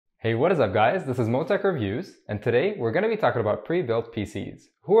Hey, what is up guys? This is Motech Reviews, and today we're going to be talking about pre-built PCs.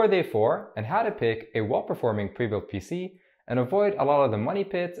 Who are they for, and how to pick a well-performing pre-built PC and avoid a lot of the money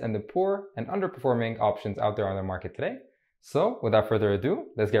pits and the poor and underperforming options out there on the market today. So without further ado,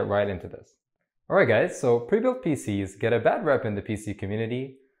 let's get right into this. Alright guys, so pre-built PCs get a bad rep in the PC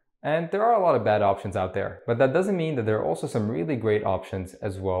community, and there are a lot of bad options out there, but that doesn't mean that there are also some really great options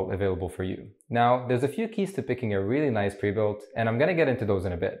as well available for you. Now, there's a few keys to picking a really nice pre-built, and I'm going to get into those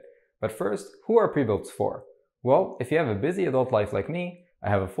in a bit. But first, who are pre-builts for? Well, if you have a busy adult life like me,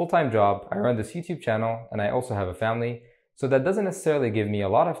 I have a full-time job, I run this YouTube channel, and I also have a family, so that doesn't necessarily give me a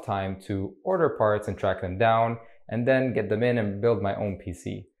lot of time to order parts and track them down, and then get them in and build my own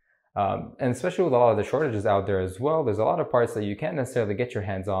PC. And especially with a lot of the shortages out there as well, there's a lot of parts that you can't necessarily get your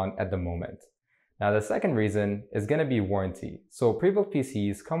hands on at the moment. Now, the second reason is going to be warranty. So pre-built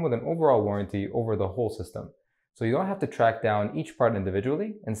PCs come with an overall warranty over the whole system. So you don't have to track down each part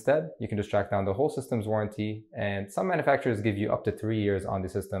individually. Instead, you can just track down the whole system's warranty, and some manufacturers give you up to 3 years on the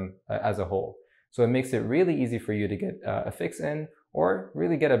system as a whole. So it makes it really easy for you to get a fix in or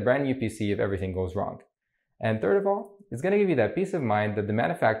really get a brand new PC if everything goes wrong. And third of all, it's going to give you that peace of mind that the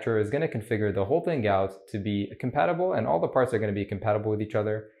manufacturer is going to configure the whole thing out to be compatible, and all the parts are going to be compatible with each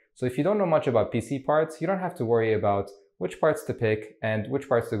other. So if you don't know much about PC parts, you don't have to worry about which parts to pick and which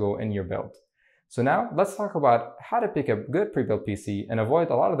parts to go in your build. So now let's talk about how to pick a good pre-built PC and avoid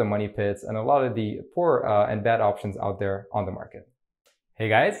a lot of the money pits and a lot of the poor and bad options out there on the market. Hey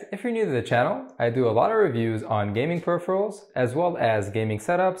guys, if you're new to the channel, I do a lot of reviews on gaming peripherals as well as gaming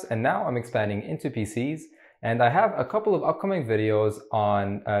setups, and now I'm expanding into PCs, and I have a couple of upcoming videos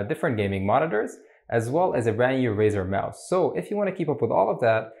on different gaming monitors as well as a brand new Razer mouse. So if you want to keep up with all of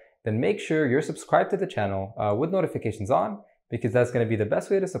that, then make sure you're subscribed to the channel with notifications on, because that's going to be the best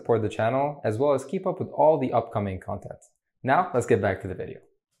way to support the channel as well as keep up with all the upcoming content. Now, let's get back to the video.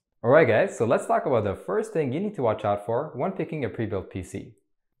 Alright guys, so let's talk about the first thing you need to watch out for when picking a pre-built PC.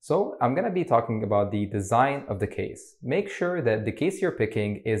 So I'm going to be talking about the design of the case. Make sure that the case you're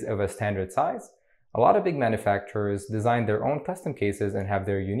picking is of a standard size. A lot of big manufacturers design their own custom cases and have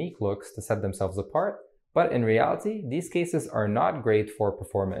their unique looks to set themselves apart, but in reality, these cases are not great for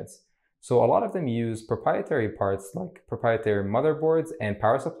performance. So a lot of them use proprietary parts like proprietary motherboards and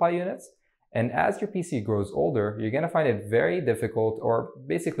power supply units. And as your PC grows older, you're going to find it very difficult or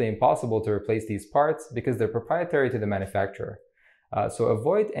basically impossible to replace these parts because they're proprietary to the manufacturer. So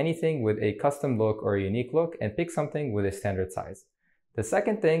avoid anything with a custom look or a unique look and pick something with a standard size. The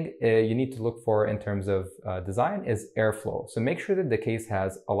second thing you need to look for in terms of design is airflow. So make sure that the case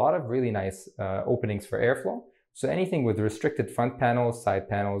has a lot of really nice openings for airflow. So anything with restricted front panels, side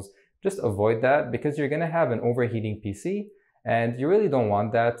panels, just avoid that, because you're going to have an overheating PC, and you really don't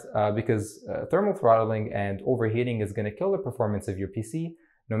want that because thermal throttling and overheating is going to kill the performance of your PC,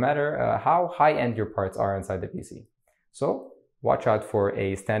 no matter how high-end your parts are inside the PC. So watch out for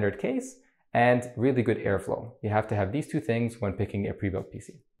a standard case and really good airflow. You have to have these two things when picking a pre-built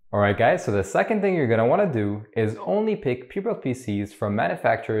PC. Alright guys, so the second thing you're going to want to do is only pick pre-built PCs from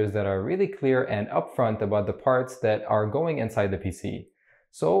manufacturers that are really clear and upfront about the parts that are going inside the PC.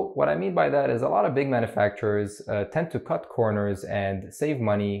 So what I mean by that is a lot of big manufacturers tend to cut corners and save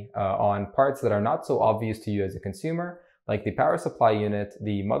money on parts that are not so obvious to you as a consumer, like the power supply unit,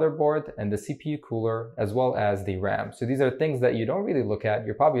 the motherboard, and the CPU cooler, as well as the RAM. So these are things that you don't really look at.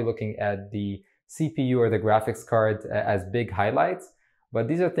 You're probably looking at the CPU or the graphics card as big highlights, but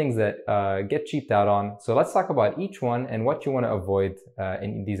these are things that get cheaped out on. So let's talk about each one and what you want to avoid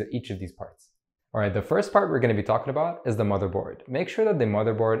in each of these parts. Alright, the first part we're going to be talking about is the motherboard. Make sure that the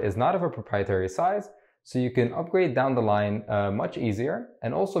motherboard is not of a proprietary size, so you can upgrade down the line much easier.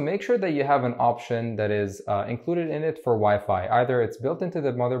 And also make sure that you have an option that is included in it for Wi-Fi. Either it's built into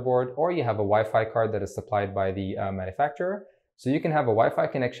the motherboard or you have a Wi-Fi card that is supplied by the manufacturer. So you can have a Wi-Fi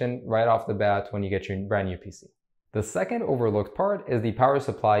connection right off the bat when you get your brand new PC. The second overlooked part is the power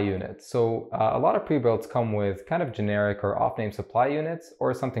supply unit. So a lot of pre-builts come with kind of generic or off-name supply units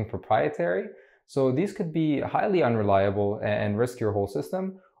or something proprietary. So these could be highly unreliable and risk your whole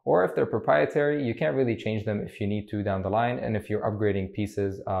system, or if they're proprietary, you can't really change them if you need to down the line and if you're upgrading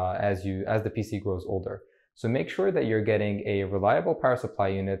pieces as the PC grows older. So make sure that you're getting a reliable power supply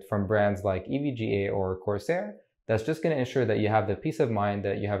unit from brands like EVGA or Corsair. That's just going to ensure that you have the peace of mind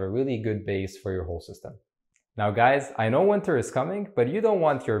that you have a really good base for your whole system. Now guys, I know winter is coming, but you don't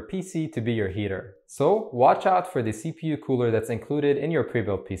want your PC to be your heater. So watch out for the CPU cooler that's included in your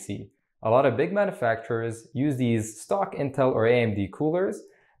pre-built PC. A lot of big manufacturers use these stock Intel or AMD coolers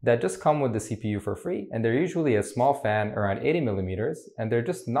that just come with the CPU for free, and they're usually a small fan around 80 millimeters, and they're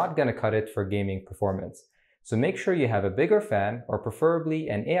just not going to cut it for gaming performance. So make sure you have a bigger fan or preferably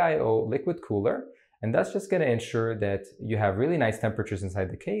an AIO liquid cooler, and that's just going to ensure that you have really nice temperatures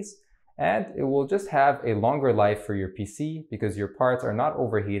inside the case, and it will just have a longer life for your PC because your parts are not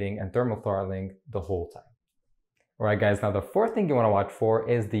overheating and thermal throttling the whole time. Alright guys, now the fourth thing you want to watch for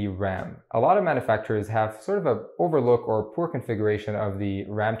is the RAM. A lot of manufacturers have sort of an overlook or poor configuration of the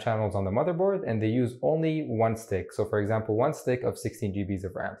RAM channels on the motherboard, and they use only one stick. So for example, one stick of 16 GB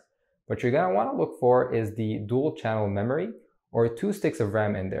of RAM. What you're going to want to look for is the dual channel memory or 2 sticks of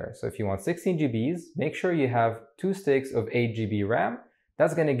RAM in there. So if you want 16 GBs, make sure you have 2 sticks of 8 GB RAM.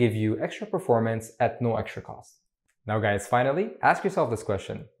 That's going to give you extra performance at no extra cost. Now guys, finally, ask yourself this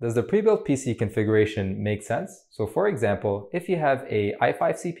question. Does the pre-built PC configuration make sense? So for example, if you have a i5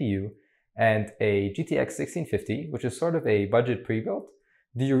 CPU and a GTX 1650, which is sort of a budget pre-built,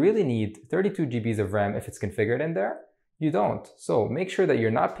 do you really need 32 GBs of RAM if it's configured in there? You don't. So make sure that you're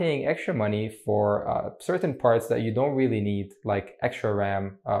not paying extra money for certain parts that you don't really need, like extra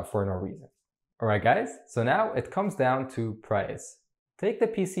RAM for no reason. Alright guys, so now it comes down to price. Take the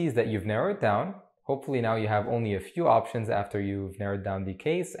PCs that you've narrowed down. Hopefully now you have only a few options after you've narrowed down the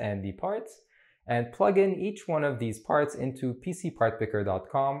case and the parts, and plug in each one of these parts into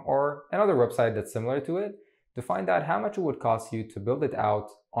pcpartpicker.com or another website that's similar to it to find out how much it would cost you to build it out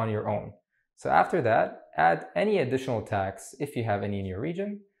on your own. So after that, add any additional tax if you have any in your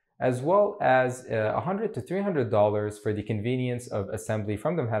region, as well as $100 to $300 for the convenience of assembly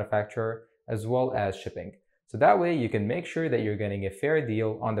from the manufacturer, as well as shipping. So that way you can make sure that you're getting a fair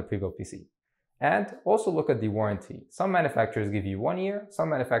deal on the pre-built PC. And also look at the warranty. Some manufacturers give you 1 year, some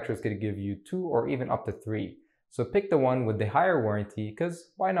manufacturers could give you 2 or even up to 3. So pick the one with the higher warranty,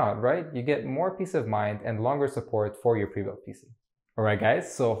 because why not, right? You get more peace of mind and longer support for your pre-built PC. Alright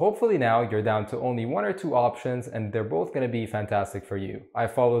guys, so hopefully now you're down to only 1 or 2 options and they're both going to be fantastic for you. I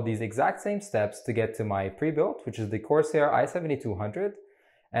followed these exact same steps to get to my pre-built, which is the Corsair i7200,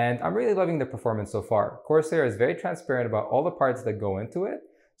 and I'm really loving the performance so far. Corsair is very transparent about all the parts that go into it.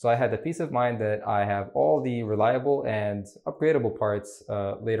 So I had the peace of mind that I have all the reliable and upgradable parts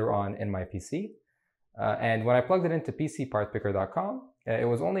later on in my PC. And when I plugged it into pcpartpicker.com, it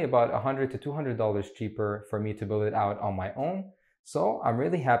was only about $100 to $200 cheaper for me to build it out on my own. So I'm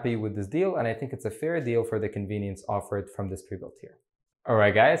really happy with this deal, and I think it's a fair deal for the convenience offered from this pre-built here.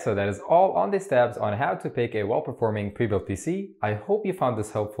 Alright guys, so that is all on the steps on how to pick a well-performing pre-built PC. I hope you found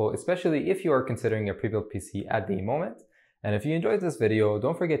this helpful, especially if you are considering a pre-built PC at the moment. And if you enjoyed this video,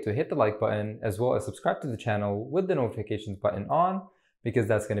 don't forget to hit the like button as well as subscribe to the channel with the notifications button on, because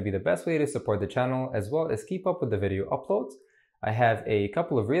that's going to be the best way to support the channel as well as keep up with the video uploads. I have a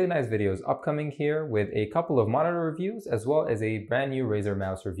couple of really nice videos upcoming here with a couple of monitor reviews as well as a brand new Razer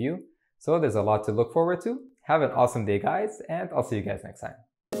mouse review. So there's a lot to look forward to. Have an awesome day guys, and I'll see you guys next time.